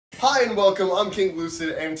Hi and welcome, I'm King Lucid,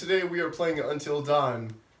 and today we are playing Until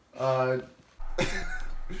Dawn. I can't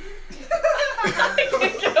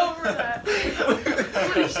get over that.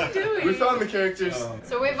 What is she doing? We found the characters.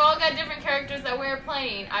 So we've all got different characters that we're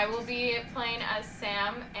playing. I will be playing as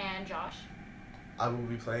Sam and Josh. I will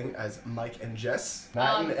be playing as Mike and Jess.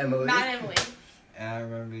 Matt and Emily. Matt and Emily. And I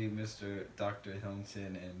remember Mr. Dr.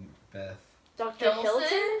 Hilton and Beth. Dr.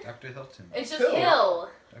 Hilton? Dr. Hilton. It's just Hill. Hill.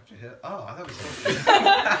 Dr. Hill. Oh, I thought it was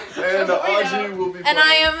Hilton. And Audrey will be playing. And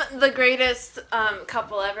I am the greatest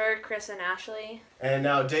couple ever, Chris and Ashley. And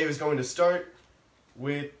now Dave is going to start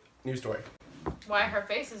with news story. Why her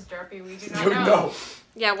face is derpy, we do not Don't know. know.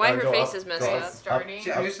 Yeah, why her Go face up, is go messed up. up. Starting.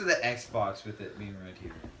 See, I'm used to the Xbox with it being right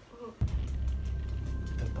here.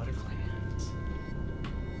 The butterfly hands.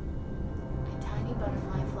 A tiny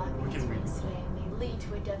butterfly flapping Look its at me. wings today may lead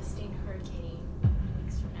to a devastating hurricane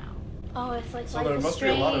weeks from now. Oh, it's like So Life there is must be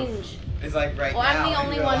a lot of- Strange. It's like right Well, now. I'm the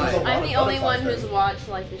only in real one. life. There's a lot I'm of the only one butterflies who's there. watched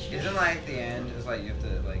Life is Strange. Isn't like the end? It's like you have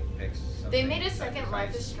to like pick something. They made a second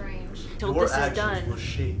Life is Strange. Till Your this is actions done. will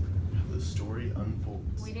shape how the story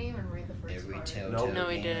unfolds. We didn't even read the first Every part. telltale. Nope. No,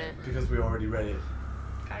 we game. didn't. Because we already read it.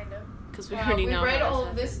 Kind of. Because we Well, already we know. read how all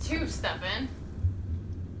this of this too, Stefan.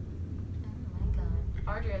 Oh my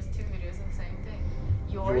god. Audrey has 2 videos of the same thing.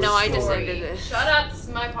 Your No, I just story. ended this. Shut up, this is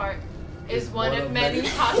my part. Is one of many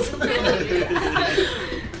possibilities. happens.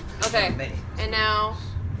 Okay, Many. and now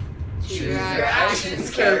Choose your your actions.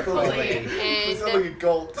 actions carefully. carefully. You sound like a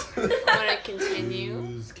goat. I'm gonna continue.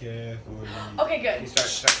 Choose carefully. Okay, You good.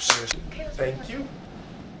 start. Okay, let's Thank you.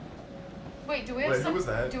 Wait, do we have Wait, who was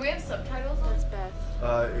that? Do we have subtitles on? That's Beth.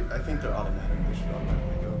 I think they're automatic. They should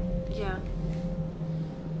automatically go. Yeah.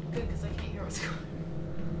 Good, because I can't hear what's going on.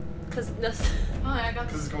 Because no. Oh, I got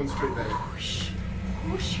Because this. it's going straight there. Whoosh.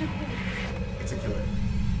 It's a killer.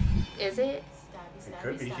 Is it? Stabby, It stabby,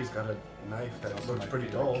 could be. stab. He's got a knife that That's looks my pretty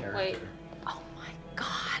favorite dull. character. Wait. Oh my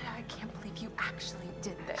god, I can't believe you actually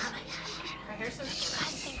did this. Her hair's so I short.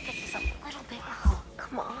 think this is a little bit. Oh,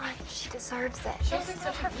 come on. She deserves it. She looks like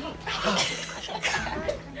such a geek. I'm not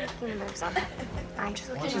making moves on it. I'm just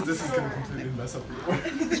looking Watch out as this is for going to her. completely mess up your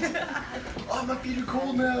Oh, my feet are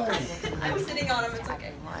cold now. I'm sitting on him. It's okay.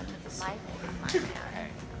 Everyone, my favorite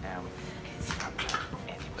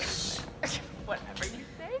Whatever you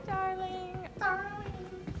say, darling.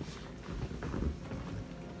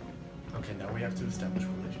 Okay, now we have to establish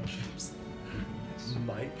relationships.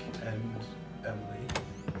 Mike and Emily.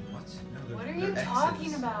 What? No, they're- What are they're you exes.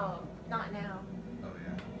 talking about? Not now. Oh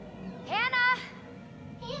yeah. Hannah!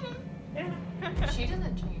 She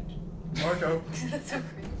doesn't change. Marco. That's so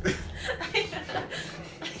creepy.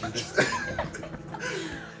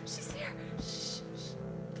 She's here. Shh, shh.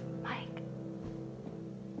 Mike.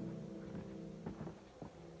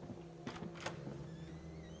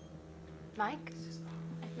 Mike?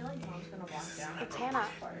 I feel like Mom's gonna walk down. It's Hannah.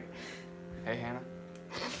 Hey Hannah.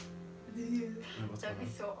 What's That'd be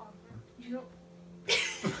going so awkward. You don't.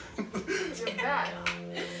 You're bad.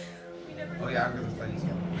 Oh yeah, I'm gonna play this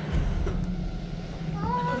one.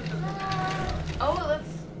 Oh, let's.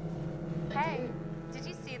 Hey, did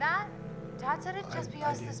you see that? Dad said it'd just be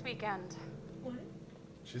I us did. this weekend.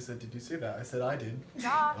 She said, "Did you see that?" I said, "I did."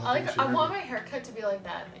 Josh. I want my haircut to be like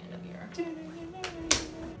that at the end of the year.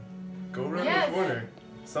 Go around Yes. the corner.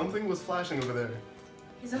 Something was flashing over there.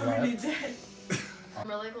 He's already Left. dead. I'm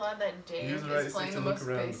really glad that Dave Use the right is playing stick the to look most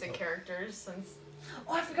around. basic characters since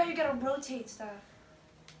Oh, I forgot you gotta rotate stuff.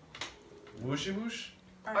 Whooshy whoosh?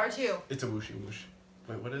 R2. It's a whooshy whoosh.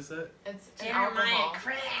 Wait, what is that? It's an alcohol.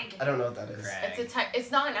 Craig. I don't know what that is. Craig. It's a type.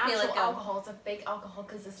 It's not an feel actual like alcohol. It's a fake alcohol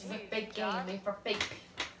because this is a fake game made for fake people.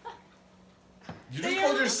 You just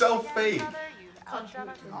called yourself fake.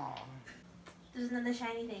 There's another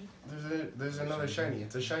shiny thing. There's another shiny.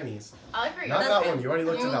 It's a shinies. I like where Not you that one. You already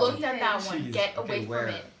looked You at that looked one. at that one. Jeez. Get Okay, away where?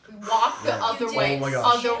 from it. Walk the Where? other You way. did. Oh my gosh.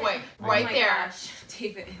 Other way. Oh Right my there. gosh,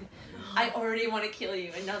 David. I already want to kill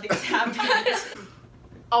you and nothing's happened.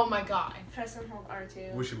 Oh my god. Press and hold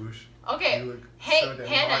R2. Whooshy whoosh. Okay. You look Hey, so damn hot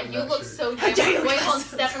Hannah, in you that look shirt. so How dare you damn. Wait, hold on.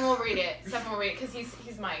 cuss? Stefan will read it. Stefan will read it because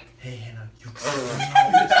he's Mike. Hey Hannah, you look so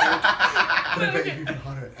hot. But I bet you're even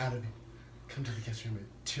hotter out of it. Come to the guest room at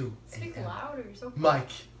 2 Speak a.m. louder. You're so. Mike.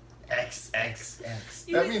 XXX.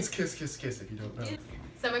 That means kiss, kiss, kiss if you don't know.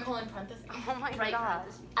 Semicolon parentheses. Oh my Right. god.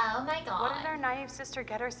 Oh my What did our naive sister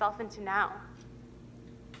get herself into now?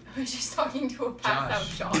 She's talking to a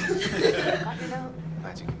passed out Josh. Got your note?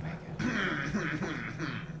 Glad you can make it.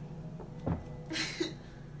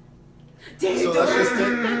 So that's just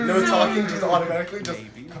it. No talking, just automatically, just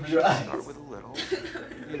Maybe cover we your should eyes. start with a little,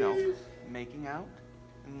 you know, making out,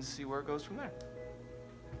 and see where it goes from there.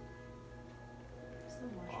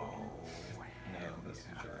 No, this is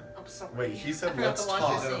sorry. Wait, he said forgot let's to watch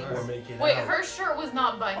talk these things. or make it Wait, out. her shirt was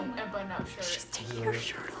not a button-up shirt. She's taking her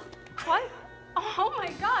shirt off. What? Oh my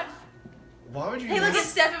god. Why would you Hey, even look at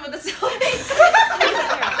Stefan with the selfie.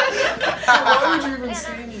 Why would you even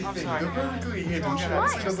say anything? sorry. They're perfectly hidden. She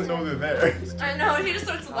obviously doesn't know they're there. I know, he just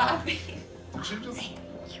starts laughing. She just...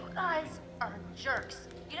 You guys are jerks.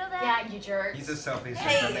 You know that? Yeah, you jerk. He's a selfie. So that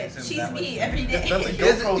Hey, makes him she's that much me better. every day. That's a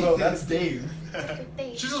GoPro though, that's Dave.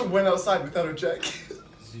 They She just went outside without her jacket.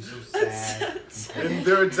 She's so sad. And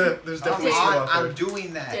there's definitely snow out I'm there.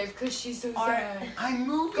 doing that. Dave, because she's so Alright. sad. I'm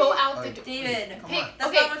moving. Go out the door. David, Come Pick, on. that's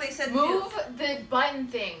okay, not what they said to move the button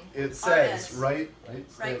thing. It says Artist. right Write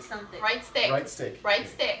stick. something. Right stick. Right stick. Right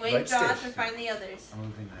stick. Wait, Right Josh, stick. and find the others. I'm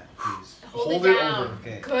moving that, please. Hold Hold it it down. over.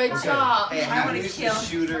 Okay. Good Okay. job. Hey, I I'm wanna used kill. to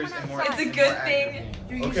shooters and more. It's a and good more thing. active games.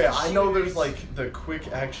 You're used Okay, to I know there's shooters. like the quick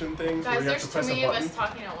action thing Guys, where you have there's to too press a many of button. us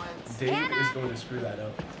talking at once. Dave Anna! is going to screw that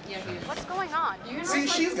up. Yeah, he is. What's going on? You know, See, like,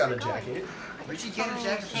 she's got a going. jacket. Where'd she get a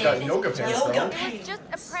jacket? She's got yoga pants Yoga though. It pants. was just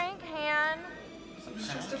a prank, Han.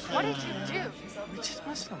 What did you do? We're just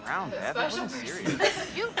messing around, The Beth. It special wasn't person.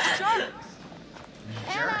 serious. You jerks.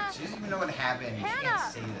 Jerk. She doesn't even know what happened. You Hannah.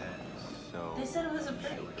 can't say that. So, They said it was a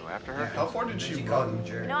prank. should we go after Yeah, her? How far did then she called run? them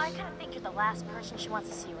jerks. You know, I kind of think you're the last person she wants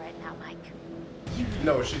to see right now, Mike.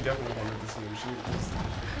 No, she definitely wanted to see him. She was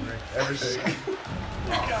everything.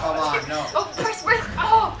 Oh, come on, no. Oh, press break.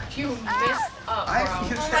 Oh, you messed up, I bro.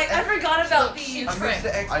 used I'm like, I forgot about these. I missed the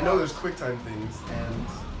Xbox. I know there's quick time things, and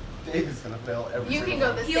Dave is gonna fail every You single can go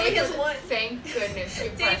time. the He only has safe. one. Thank goodness you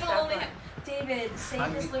David pressed that only. button. David, save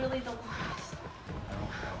I'm- is literally the last. I don't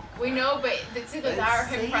know. We know, but it's either that or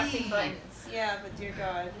him Let's pressing see. buttons. Yeah, but dear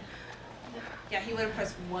God. Yeah, he would have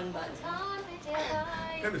pressed one button.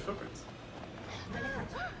 Hey, there's footprints.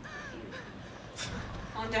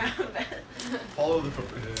 On down, Beth. Follow the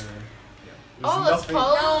footprints. There's Oh, let's nothing-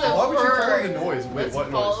 follow the Why would you follow bird. the noise? Wait, Let's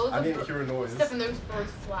what follow noise? the I didn't bird. hear a noise. Stefan, there's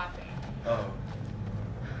birds flapping. Oh.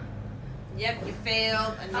 Yep, you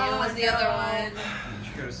failed. I knew Oh, it was the no. other one.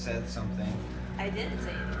 You could have said something. I didn't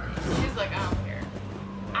say anything. She's like, I don't care.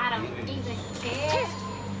 I don't even care.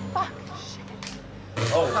 Fuck. Shit.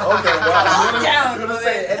 Oh, okay, wow. Calm down, You wanna woman.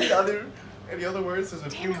 say any other words? There's a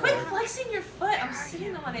few Quit more. flexing your foot. I'm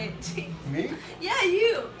sitting on it. Me? Yeah,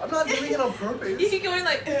 you. I'm not doing it on You purpose. keep going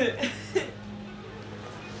like.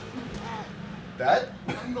 That?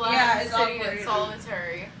 I'm glad Yeah, I'm it's sitting awkward. in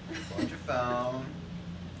solitary. Hold your phone.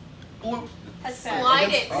 Bloop. That's bad. Slide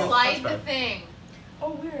Against- it. oh, Slide that's the bad. thing.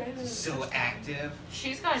 Oh, weird. So active.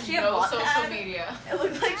 She's got She had no Wattpad? social media. It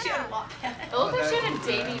looked like she had a Wattpad. It looked like she had a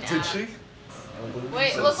dating app. Did she?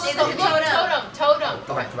 Wait, So- look, Hey, look, look, look, totem. totem.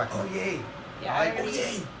 Go back, go back. Oh, yay. Yeah, I I like, oh, already-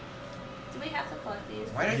 yay. Do we have to collect these?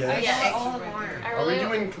 Why did Yeah. I Yes. get All all of them are. I Are we really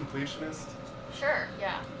doing completionist? Sure,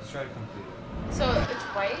 yeah. Let's try to complete it. So it's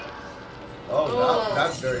white. Oh, Oh.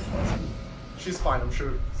 that's very pleasant. She's fine, I'm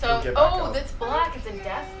sure. So she'll get back oh, out. that's black. It's a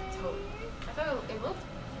death totem. I thought it looked.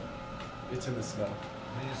 It's in the snow.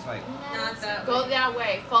 I mean, it's like, Not that Go way. that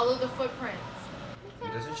way. Follow the footprints.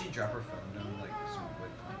 doesn't she drop her phone down like some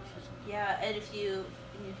wood planks or something? Yeah, and if you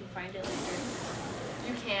can find it later.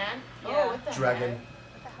 You can. Yeah. Oh, what the Dragon.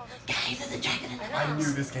 What the hell is Guys, there's a dragon in the I I know.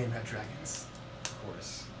 knew this game had dragons. Of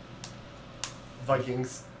course.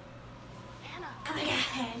 Vikings. Hannah. Oh my God.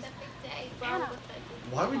 Hannah.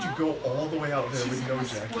 Why would you go all the way out there with no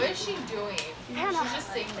jacket? What is she doing? Hannah. She's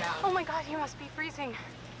just sitting down. Oh my god, you must be freezing.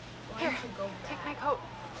 Why don't you go Take my back? coat.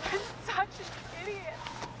 I'm such an idiot.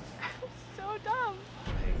 I'm so dumb.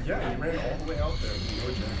 Yeah, you ran all the way out there with no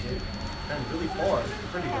jacket. Ran really far.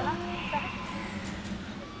 Pretty good. Hannah, back.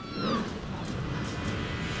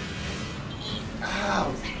 Ow!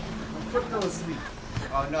 My foot fell asleep.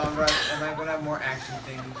 Oh no, am I gonna have more action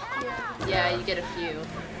things? Yeah, you get a few.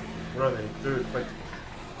 Where are they? They're like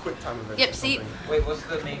quick time events. Yep, or see? something. Wait, what's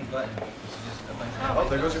the main button? Is it just a bunch of Oh,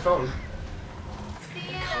 there goes your phone. Cut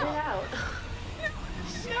it out.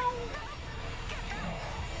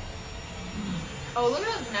 Oh, look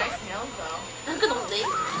at those nice nails though. Look at those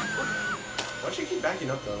nails. Why'd she keep backing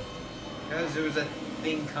up though? Because there was a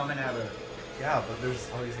thing coming at her. Yeah, but there's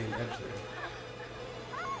obviously an edge there.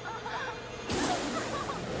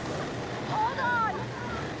 Hold on.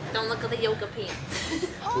 Don't look at the yoga pants.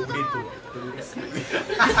 Burrito.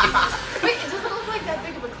 Wait, it doesn't look like that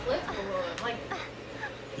big of a cliff below it. Like,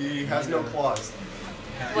 He has no claws.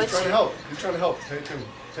 What? He's trying to help. He's trying to help.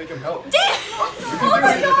 Take him help. Damn! Oh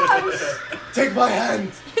my gosh! Take my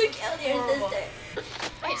hand! You killed your Horrible. sister.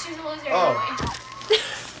 wait, she's a loser Oh.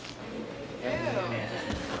 anyway.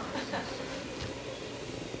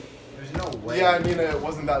 There's no way. Yeah, I mean it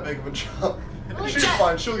wasn't that big of a jump. Well, She's yeah.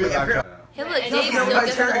 fine. She'll get back up. Hey, look, And Dave he's still my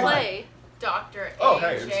gets to turn. play. Dr. Oh,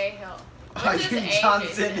 A.J. hey, Hill. What's his age?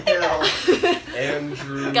 Johnson Hill.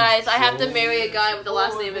 Andrew. Guys, I have to marry a guy with the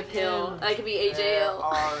last name of Hill. I could be There AJL.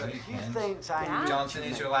 are a few things I need Johnson to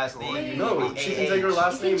is make your last sure. name. No, she can take her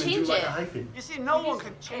last You name can and do change like it. a hyphen. You see, no one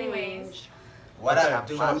can Anyways. change What up,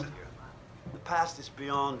 dude? past you. The past is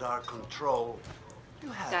beyond our control. You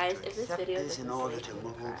have Guys, to if this accept video this in doesn't order say to I'm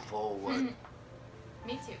move gonna cry. forward.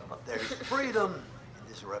 Me too. But there's freedom in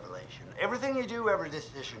this revelation. Everything you do, every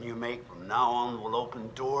decision you make from now on will open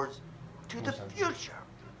doors to the future.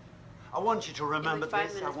 I want you to remember In like 5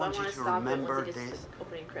 this. I minutes, but I want you want to to stop it remember once it gets this to the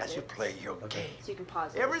opening as credits. you play your game. So you can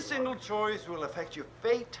pause it. Every if you single want. choice will affect your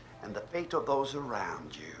fate and the fate of those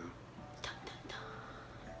around you.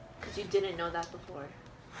 Because you didn't know that before.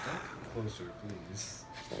 Closer, please.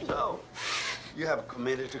 So, you have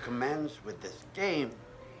committed to commence with this game.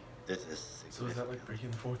 This is So is that like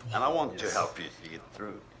breaking the fourth wall? and I want to Yes. help you see it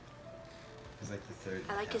through. It's like the third.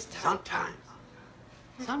 I like his tie.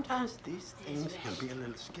 Sometimes these things can be a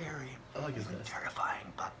little scary, I like his even vest. terrifying,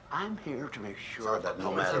 but I'm here to make sure that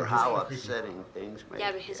no Oh, matter it's how like creepy. upsetting things may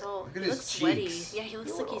Yeah, but his whole. Look at He his looks sweaty. cheeks. Yeah, he looks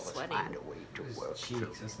you like will he's always sweating. find a way to His work through.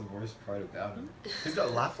 cheeks. That's the worst part about him. He's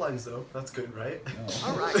got laugh lines though. That's good, right? No.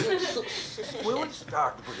 All right, we will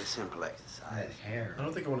start with a simple That exercise. hair. I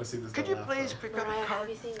don't think I want to see this. Could guy you laugh, please though. pick up a Mariah, have card?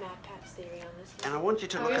 you seen Matt Pat's theory on this? And I want you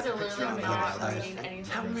to Oh, look he's at the a picture literally on the not outside. listening to anything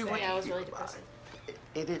Tell me I'm what saying. Yeah, it was you really feel about depressing. it.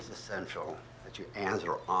 It is essential that you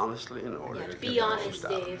answer honestly in order Yeah, to be get the honest, most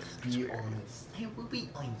out of Dave. this Be experience. honest. I will be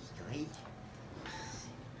honest, guys.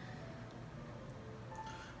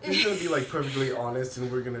 He's gonna be like perfectly honest,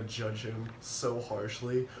 and we're gonna judge him so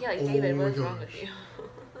harshly. Yeah, like Oh David, my what is wrong with gosh. you?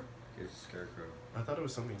 Here's a scarecrow. I thought it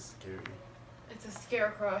was something scary. It's a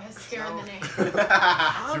scarecrow. It has scare in the name.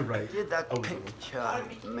 How You're right. did that Oh, picture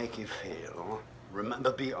make you feel?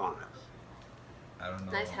 Remember, be honest. I don't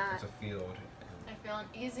know. Nice hat. It's a field. I feel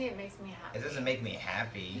uneasy. It makes me happy. It doesn't make me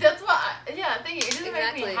happy. That's what. Yeah, thank you. It doesn't make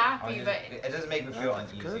Exactly. me happy, It but doesn't make me feel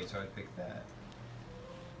That's uneasy, good. so I picked that.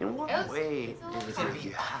 In what It was- way it's a did little it fun. make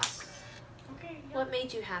you happy? okay. Yeah. What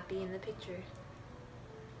made you happy in the picture?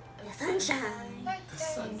 The sunshine. The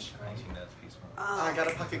sunshine. Actually, that's peaceful. I got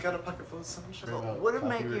a pocket full of sunshine. So would it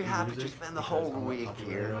make you Copyrighted happy to music spend the because whole I'm not week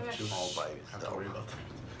copyrighted here enough to all by have to yourself? worry about that.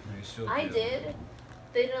 No, you still I do. did.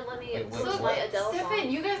 They didn't let me Wait, what- listen to what? my Adele Stefan, song.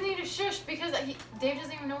 you guys need to shush because Dave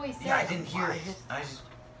doesn't even know what he said. Yeah, I didn't hear it. Quiet. I just.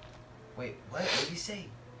 Wait, what? What did he say?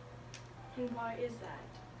 And why is that?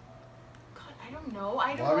 God, I don't know.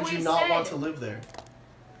 I don't Why know would what you he not said. want to live there?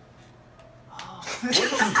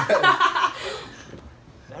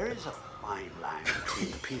 There is a fine line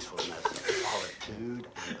between the peacefulness of solitude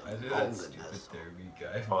I and did the that stupid loneliness therapy of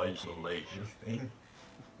guy. isolation. Thing.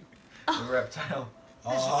 The reptile.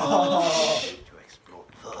 This is Oh. to explore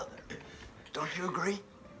further. Don't you agree?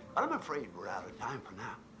 But I'm afraid we're out of time for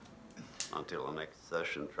now. Until the next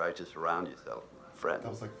session, try to surround yourself with friends That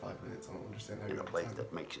was like 5 minutes. I don't understand how in you a got place time.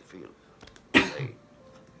 that makes you feel safe.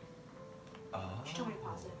 Oh. Show me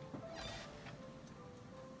pause it.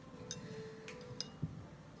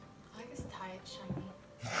 I like his tie. It's shiny.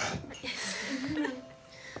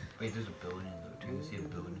 Wait, there's a building though. Do you see a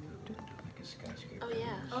building through the window, like a skyscraper? Oh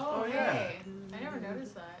yeah. Oh, yeah. hey. I never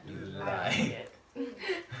noticed that. Neither did I I. see it.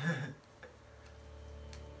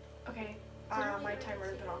 Okay, my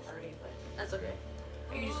timer's been off already, but That's okay.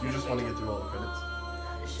 You just want to get through all the credits.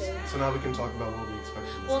 Sure. So now we can talk about what we expect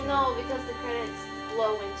from this Well, game. no, because the credits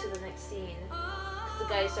blow into the next scene. Because the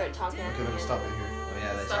guys start talking. Okay, then stop it here. Oh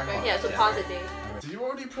yeah, that's Stop it. Yeah, so pause it, Dave. Did you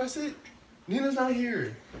already press it? Nina's not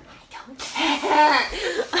here. Don't care.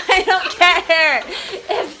 I don't care.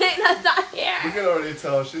 If Nina's not We here. can already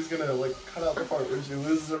tell she's gonna like cut out the part where she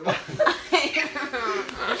loses her mind.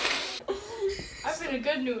 I've been a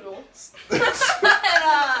good noodle.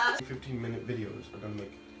 15-minute videos are gonna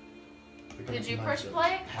make. they're gonna Did you combine push them.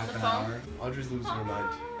 play on Half the an phone? hour. Audrey's losing her mind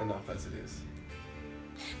enough as it is.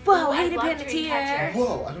 Whoa, I Hayden love Panettiere.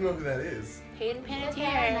 Whoa, I don't know who that is. Hayden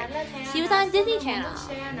Panettiere. She was on Disney Channel.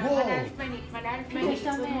 Whoa.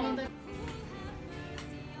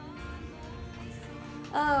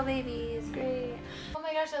 Oh, baby, it's great. Oh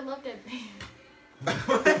my gosh, I loved it.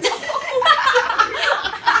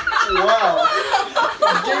 Wow.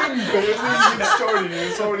 The game barely even started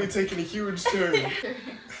and it's already taken a huge turn.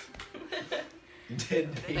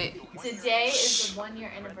 Wait. Today is the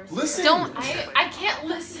 1-year anniversary. Listen! Don't. I can't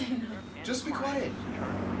listen. Just be quiet.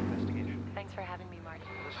 Thanks for having me, Marty.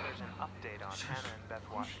 This is an update on Hannah and Beth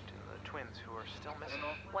Washington, the twins who are still missing.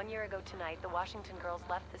 1 year ago tonight, the Washington girls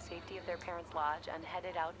left the safety of their parents' lodge and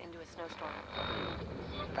headed out into a snowstorm.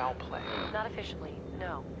 Foul play. Not officially,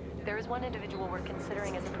 no. There is one individual we're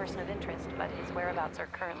considering as a person of interest, but his whereabouts are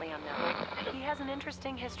currently unknown. He has an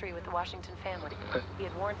interesting history with the Washington family. He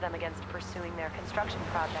had warned them against pursuing their construction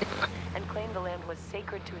project and claimed the land was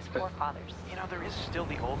sacred to his forefathers. You know, there is still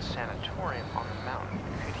the old sanatorium on the mountain.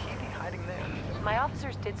 Could he be hiding there? My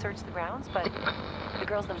officers did search the grounds, but the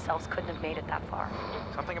girls themselves couldn't have made it that far.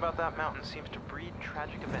 Something about that mountain seems to breed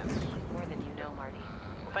tragic events. More than you know, Marty.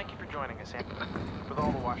 Well, thank you for joining us, Andy. With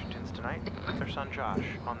all the Washingtons tonight, their son Josh,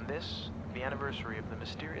 on this, the anniversary of the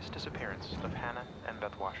mysterious disappearance of Hannah and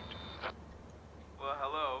Beth Washington. Well,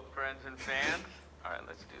 hello, friends and fans. All right,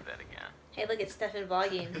 let's do that again. Hey, look, it's Stefan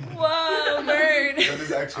vlogging. Whoa, bird. That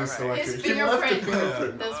is actually so His accurate. He left a fingerprint.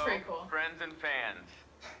 fingerprint. That's pretty cool. Friends and fans,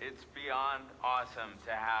 it's beyond awesome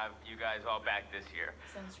to have you guys all back this year.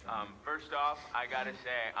 Sounds true. First off, I gotta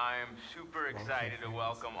say, I am super excited to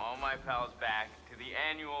welcome all my pals back to the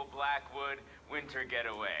annual Blackwood Winter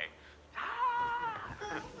Getaway.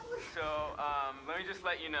 So, let me just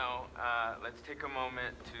let you know, let's take a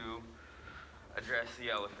moment to address the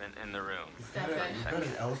elephant in the room. Stefan. You got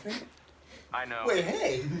an elephant? I know. Wait,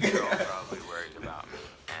 hey! You're all probably worried about me,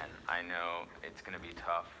 and I know it's gonna be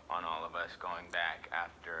tough on all of us going back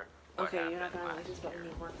after what Okay, you're not happened gonna like last this, but we year,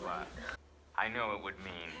 need one. but I know it would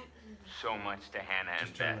mean so much to Hannah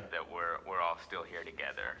and Beth that we're all still here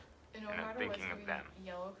together. And And I'm thinking of them.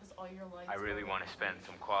 Yellow because all your lights. I really want to spend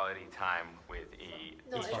some quality time with each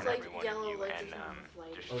No, it's and like every one of yellow you lights and are kind of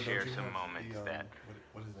like- just Oh, don't share you some have moments the, that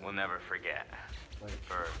what is that? we'll never forget Like,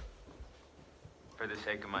 for the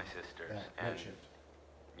sake of my sisters. that And, night shift.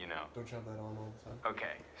 you know. Don't you have that on all the time?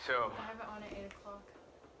 Okay, so I have it on at 8 o'clock.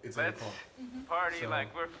 It's 8 let's o'clock. party So,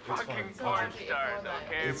 like we're it's fucking fine. porn So stars, before that.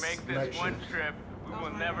 okay? It's Make night this one shift. trip we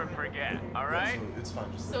will never forget, alright? Yeah, so it's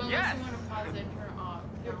fine. Just So unless Yes. you want to pause it and turn it off.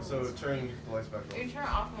 so turn the lights back You on. turn it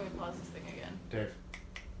off when we pause this thing again. Dave,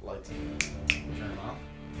 lights. Turn it off.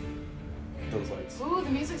 Those lights. Ooh, the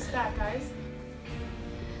music's back, guys.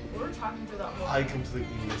 We were talking through that whole I thing.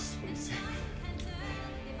 completely missed what he said.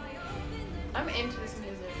 I'm into this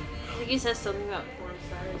music. I think he says something about porn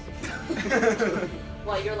stars.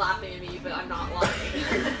 Well, you're laughing at me, but I'm not laughing.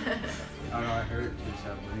 Oh no, I heard it too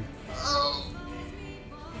sadly.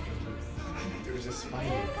 There was a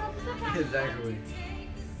spider. Exactly.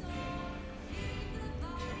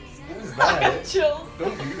 What is that? Chills.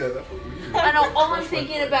 Don't do that. That's weird. I know, all I'm Crush my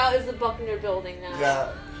thinking foot. about is the Buckner building now.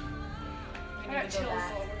 Yeah. We need to go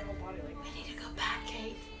back. I need to go back,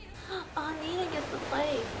 Kate. Oh, Nina gets to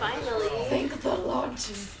play, finally. Think the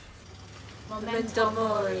launching. Memento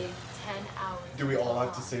Mori. 10 hours. Do we all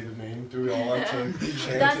have to say the name? Do we all have to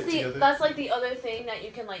chant That's it the together? that's like the other thing that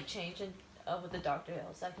you can like change in with the Dr. Hill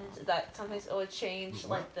seconds. Is that sometimes it would change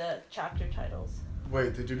like the chapter titles.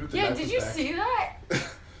 Wait, did you do the Yeah, knife did was you back? see that?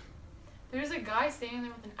 There's a guy standing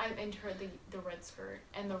there with an. I into her the red skirt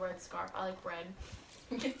and the red scarf. I like red.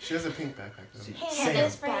 She has a pink backpack though. Hey,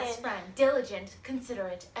 best friend, diligent,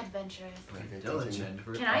 considerate, adventurous. Okay, Diligent.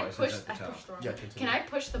 Can I Oh, it says push? at the I top. pushed the wrong Yeah, button. continue. Can I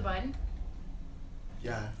push the button?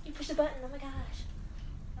 Yeah. You push the button. Oh my gosh.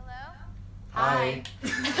 Hello? Hi.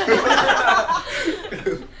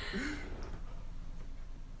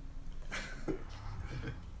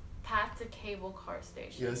 Path to cable car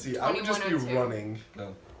station. Yeah, see, I would just be 2102. running.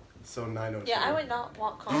 No. So 902. Yeah, I would not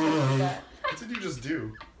want conflict with that. What did you just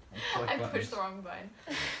do? I pushed the wrong button.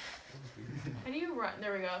 How do you run?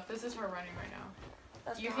 There we go. This is her running right now.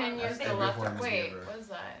 That's You not- can use That's the left. everyone's Wait, ever. what is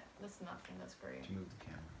that? That's nothing. That's great. To move the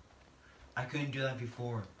camera. I couldn't do that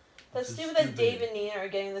before. That's This is stupid that Dave and Nina are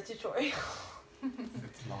getting the tutorial.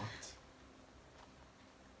 It's locked.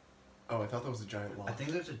 Oh, I thought that was a giant lock. I think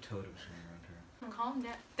there's a totem swimming around her. Calm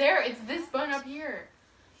down. There, it's this button up here.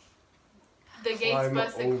 The gate's Climb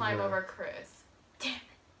supposed to climb over. over Chris. Damn it.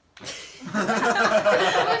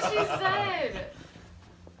 That's what she said.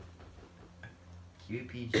 Cute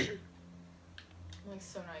PG. I'm like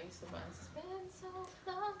so not used to buttons. It's been so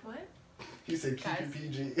long. What? He said keep Guys. it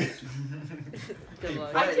PG. Good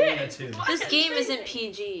luck. I did. Nina too. This game isn't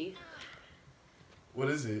PG. What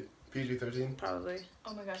is it? PG-13? Probably.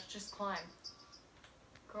 Oh my gosh, just climb.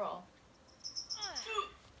 Girl.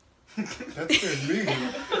 That scared me.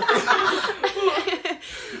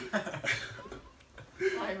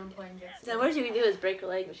 Not even playing games. So what you can do is break her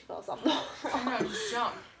leg when she falls off the wall. I know, just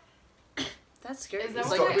jump. That's scary. Is that It's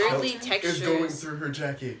what like you're weirdly asking? textures. It's going through her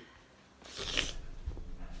jacket.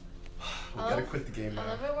 We I gotta love- quit the game I now.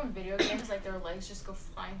 love it when video games, like, their legs just go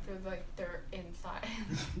flying through, like, their inside.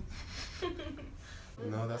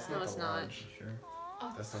 No, that's No, not it's the not. lodge. Sure.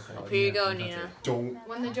 That's not the Oh, lodge. here you go, That's Nina. it. Don't.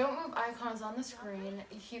 When the don't move icon is on the screen,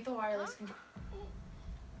 you keep the wireless control.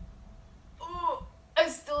 Oh,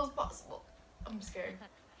 as still as possible. I'm scared.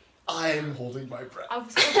 I I'm holding my breath.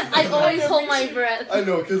 I always hold my breath. I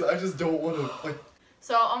know, because I just don't want to, like...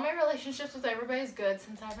 So all my relationships with everybody's good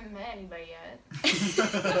since I haven't met anybody yet.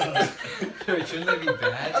 Shouldn't they be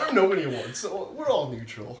bad? I don't know anyone, so we're all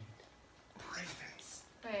neutral. Ravens.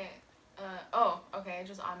 Wait, oh, okay, I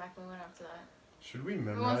just automatically went up to that. Should we Who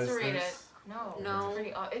memorize wants to read this? it? No. No. It's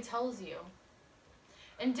pretty, it tells you.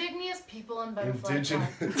 Indigenous people and butterfly Indigenous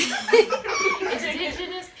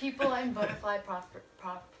people and butterfly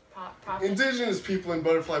Indigenous people and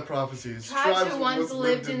butterfly prophecies. Tribes who once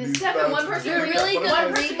lived in the Stefan, one person you're really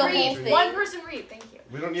gonna read the whole thing. One person read, thank you.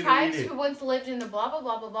 We don't need Tribes to read it. who once lived in the blah blah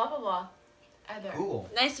blah blah blah blah blah. There. Cool.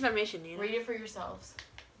 Nice information, Nina. Read it for yourselves.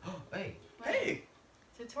 Hey. Hey.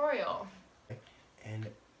 Tutorial. And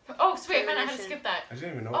oh, sweet, I found out how to skip that. I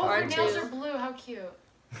didn't even know. Oh, what her that nails was. are blue. How cute.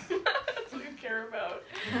 That's what you care about.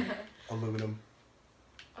 Aluminum.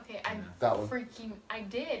 Okay, I'm That one. freaking. I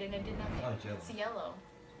did, and it did nothing. Oh, yellow. It's yellow.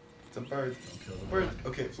 It's a bird. Don't kill the Bird.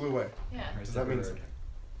 Okay, it flew away. Yeah. Does that mean bird?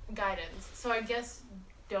 Guidance. So I guess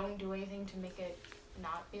don't do anything to make it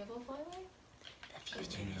not be able to fly away. The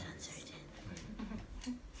future is uncertain.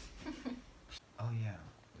 Oh yeah.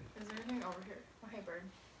 Is there anything over here? Oh, hey, bird.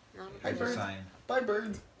 No. Hi, There's a bird. sign. Bye,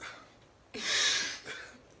 bird.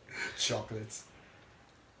 Chocolates.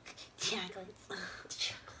 Chocolates.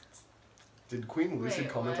 Chocolates. Did Queen Lucy Wait,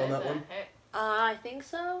 comment what on that the one? heck? I think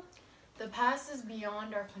so. The past is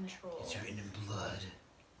beyond our control. It's written in blood.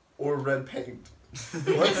 Or red paint. Let's be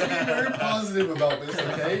very positive about this,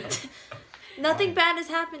 okay? Nothing bad has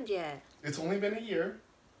happened yet. It's only been a year.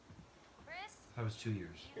 That was 2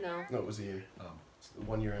 years. No. No, it was a year. Oh. It's the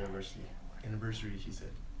 1 year anniversary. Anniversary, he said.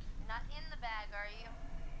 Not in the bag, are you?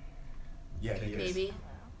 Yeah, he is. Maybe. Is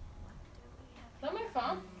that my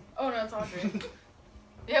phone? Oh no, it's Audrey.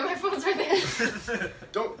 Yeah, my phone's right there.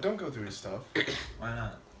 Don't go through his stuff. Why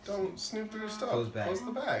not? Don't snoop through his stuff. Close bag. Close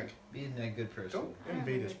the bag. Being a good person. Don't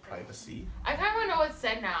invade his privacy. I kind of want to know what's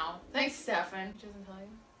said now. Thanks, Stefan. Doesn't tell you.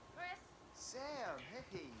 Sam,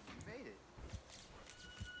 hey, you made it.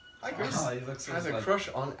 Hi, Chris. Oh, he looks has a like- crush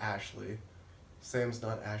on Ashley. Sam's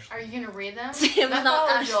not Ashley. Are you gonna read them? Sam's not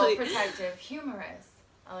Methodical, Ashley. protective, humorous.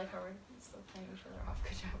 I like how we're still playing each other off.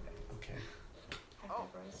 Good job, guys. Okay. High Oh,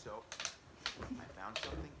 five, bros. so I found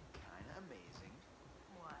something kind of amazing.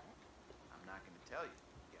 What? I'm not going to tell you.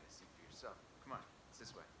 You got to see for yourself. Come on, it's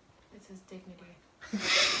this way. It's his dignity.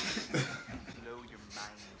 Blow your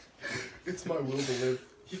mind. It's my will to live.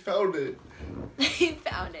 He found it. He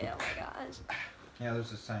found it. Oh my gosh. Yeah,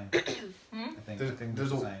 there's a sign. Hmm? I think There's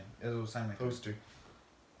there's a a sign. There's a sign. Poster.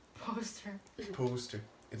 Poster. Poster.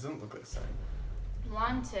 It doesn't look like a sign.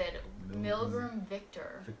 Wanted, Milgram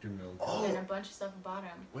Victor. Victor Milgram. Oh. And a bunch of stuff about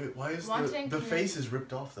him. Wait, why is Wanting the connect- face is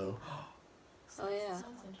ripped off though? Oh yeah. That's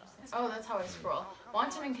interesting. Oh, that's how I scroll.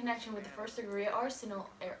 Wanted in connection with the first degree arson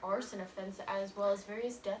offense as well as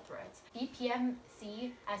various death threats.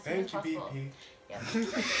 BPMC as soon as Thank you, possible. BP. Yep.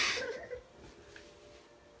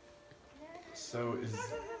 So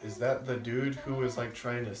is that the dude who was like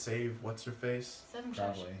trying to save what's her face? Seven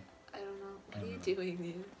Probably. I don't know. What are you doing,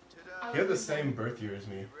 dude? He had the same birth year as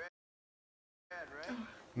me.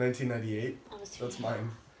 1998. That's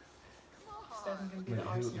mine. Stefan can be Wait, the who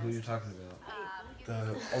are you arsonist. talking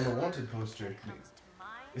about? On the wanted poster. It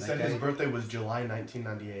That said his guy? birthday was July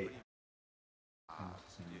 1998. Have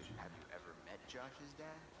you ever met Josh's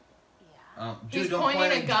dad? He's Dude, don't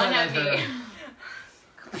pointing point a gun at her.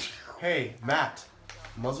 me. Hey, Matt.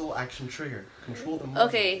 Muzzle action trigger. Control the muzzle.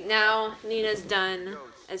 Okay, now Nina's done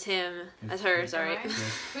as him, as her. Sorry.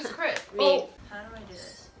 Who's Chris? Me. Oh, how do I do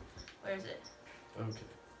this? Where is it? Okay.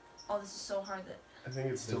 Oh, this is so hard that. I think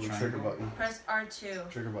it's still The the trigger triangle? button. Press R2.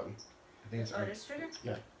 Trigger button. I think it's Oh, this trigger?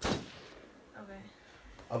 Yeah. Okay.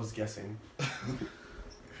 I was guessing.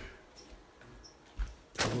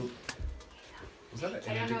 Was that an I don't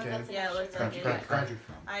energy know if can? that's Yeah, it looks like it. Grab.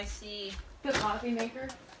 I see. The coffee maker?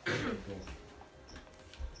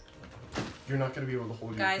 You're not gonna be able to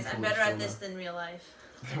hold your Guys, I'm controller better at still this now. than real life.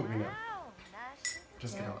 We know.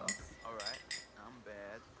 Just Yeah, kidding. well. Alright, I'm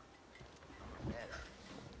bad. I'm bad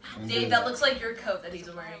at it. Dave, that looks like your coat that he's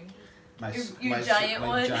wearing. My, Your my, giant my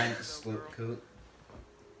one. giant slope coat.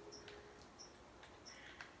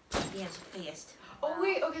 Yeah, it's fast. Oh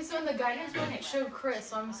wait, okay, so in the guidance one it showed Chris,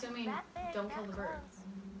 so I'm assuming don't kill the birds.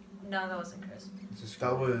 No, that wasn't Chris. It's a That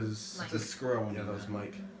squirrel. was. Mike. It's a squirrel. Yeah, that was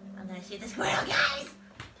Mike. I'm gonna shoot the squirrel, guys!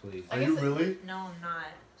 Please. I Are guess you it- really? No, I'm not.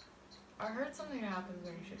 I heard something happened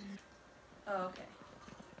when you should. Oh, okay.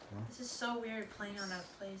 Huh? This is so weird playing on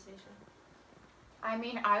a PlayStation. I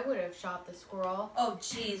mean, I would have shot the squirrel. Oh,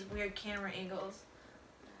 jeez, weird camera angles.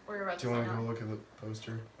 We're about Do you to want to sign go off. look at the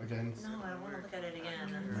poster again? No, I don't want to look at it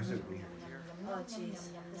again. Where's it? Oh jeez.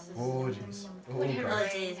 Oh jeez. Oh Like heavy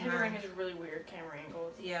gosh. rain. jeez, Heavy man. rain has really weird camera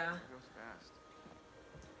angles. Yeah. It goes fast.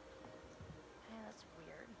 Yeah, that's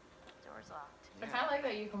weird. Door's locked. I kind of like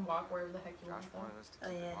that you can walk wherever the heck you Josh want, though. wanted us to Oh,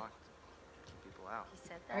 keep yeah. it locked to keep people out. He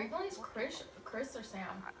said Are you that. calling this Chris or Sam?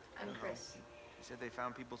 I don't know. Chris. He said they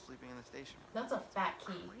found people sleeping in the station. That's a fat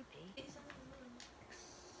key. Creepy.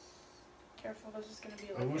 Careful, there's just gonna be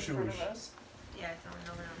I like in wish it front was- of us. Yeah, I found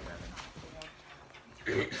over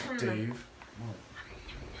Dave.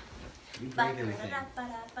 You break everything.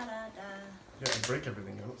 Yeah, break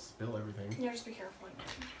everything. Don't spill everything. Yeah, just be careful.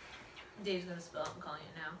 Dave's gonna spill it. I'm calling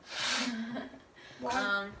it now.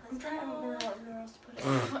 Well, I'm trying to remember where else to put it.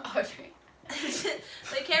 Audrey.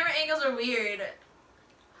 The camera angles are weird. I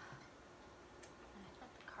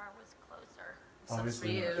thought the car was closer. Obviously.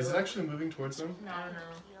 for you. Is it actually moving towards them? No, I don't know.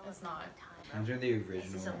 it's not. These are the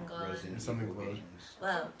original something glowing. Resident Something Evil glowing. games.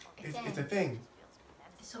 Whoa. It's a thing.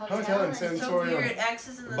 It's so Hotel and it's so sanatorium. weird.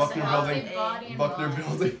 X's in the Buckner small building. thing. Body and Buckner body.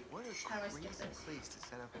 building. What a How do I skip crazy this? place to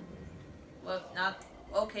set up. Well, not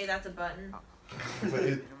okay. That's a button. But No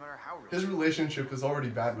matter how rich. his relationship is already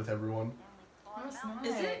bad with everyone. No, it's not.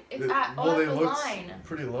 Is it? It's at, well, at it the looks line.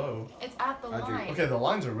 pretty low. It's at the Audrey. line. Okay, the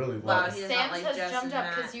lines are really low. Wow, he does not Sam's like has Jess jumped and up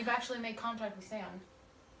because Matt. you've actually made contact with Sam.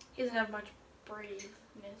 He doesn't have much braveness.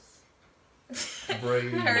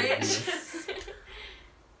 Brave. Courage.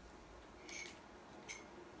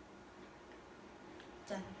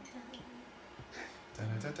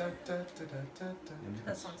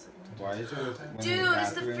 That song's so good. Why is it one in Dude, the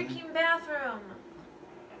it's the bathroom? freaking bathroom.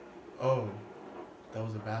 Oh, that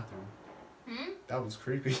was a bathroom. Hmm? That was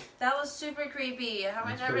creepy. That was super creepy. How have I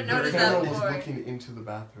That's never pretty noticed The creepy. that camera was before? looking into the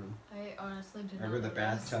bathroom. I honestly did not. Right where the know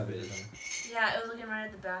this. bathtub is. Yeah, it was looking right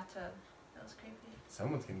at the bathtub. That was creepy.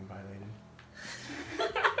 Someone's getting violated.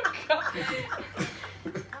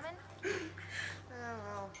 Coming?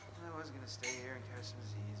 Well, I was gonna stay here and catch some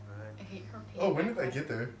disease, but I hate her pink. Oh, when did I get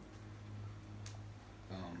there?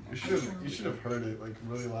 Um, You should have heard it like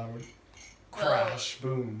really loud. Crash,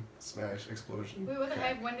 boom, smash, explosion. Wait, what the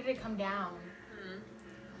heck? When did it come down?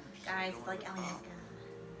 Guys, it's like Alaska.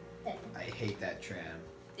 I hate that tram.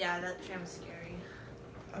 Yeah, that tram's scary.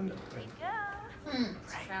 I'm not. Hmm.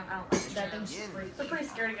 Tram, I don't like the That tram. thing's freaky. I'm pretty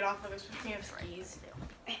scared to get off of this with me of skis.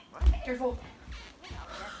 Careful.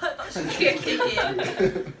 She can't kick it.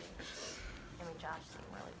 Him and Josh seem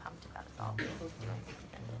really pumped about us all being doing something,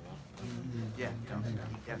 didn't yeah, no,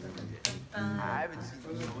 he definitely did. I haven't seen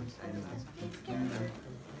him so excited about something.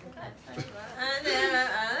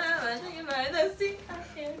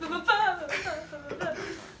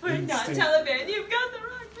 We're not Instinct. Taliban, you've got the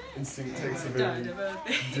wrong name. Instinct takes a very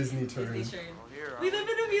Disney turn. Disney turn. Well, here, We live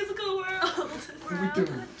in a musical world. We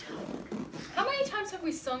do. How many times have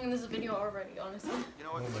we sung in this video already, honestly? you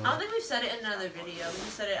know what? Oh, I don't think we've said it in another video. We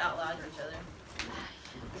just said it out loud to each other.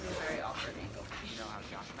 This is a very awkward angle. You know how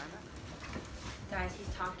Josh and I met? Guys,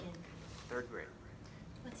 he's talking. 3rd grade.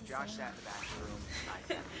 What's he Josh saying? sat in the back of the room, I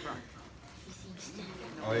sat in the front.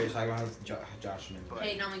 Oh, you're talking about Josh and But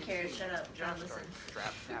Hey, no one cares. Shut up. Don't Josh listen. started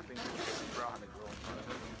trap tapping and kissing bra on the girl in front of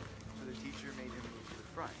him. So the teacher made him move to the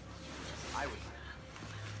front. I was there.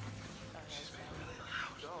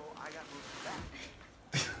 So I got moved to the back.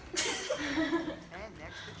 And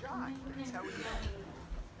next to Josh. That's how we met.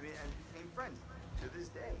 I mean, and we became friends to this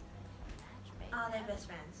day. Oh, they're best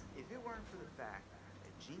friends. If it weren't for the fact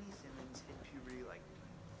that Jeannie Simmons hit puberty like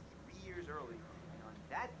 3 years early, and on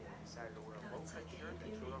that day decided to wear a low-cut shirt that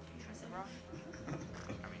showed off the kissing bra,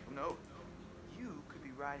 I mean, who knows? You could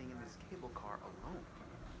be riding in this cable car alone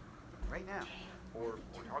right now, or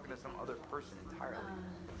talking to some other person entirely.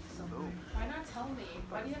 Boom. Why not tell me?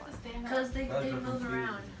 Why do you have to stand up? Because they move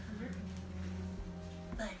around.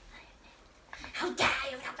 How dare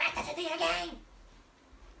you not practice it your game?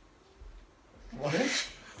 What?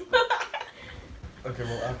 Okay,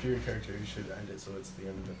 well, after your character, you should end it so it's the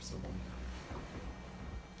end of episode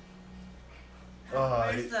 1.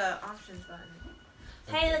 Where's the options button?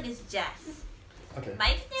 Hey, look, it's Jess. Okay.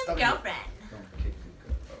 Mike's new Stop it. girlfriend. Don't kick the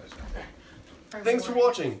oh, it's not there. Thanks for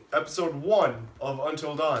watching episode 1 of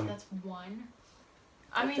Until Dawn. That's one.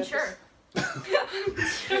 I mean, sure.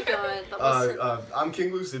 I'm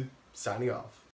King Lucid, signing off.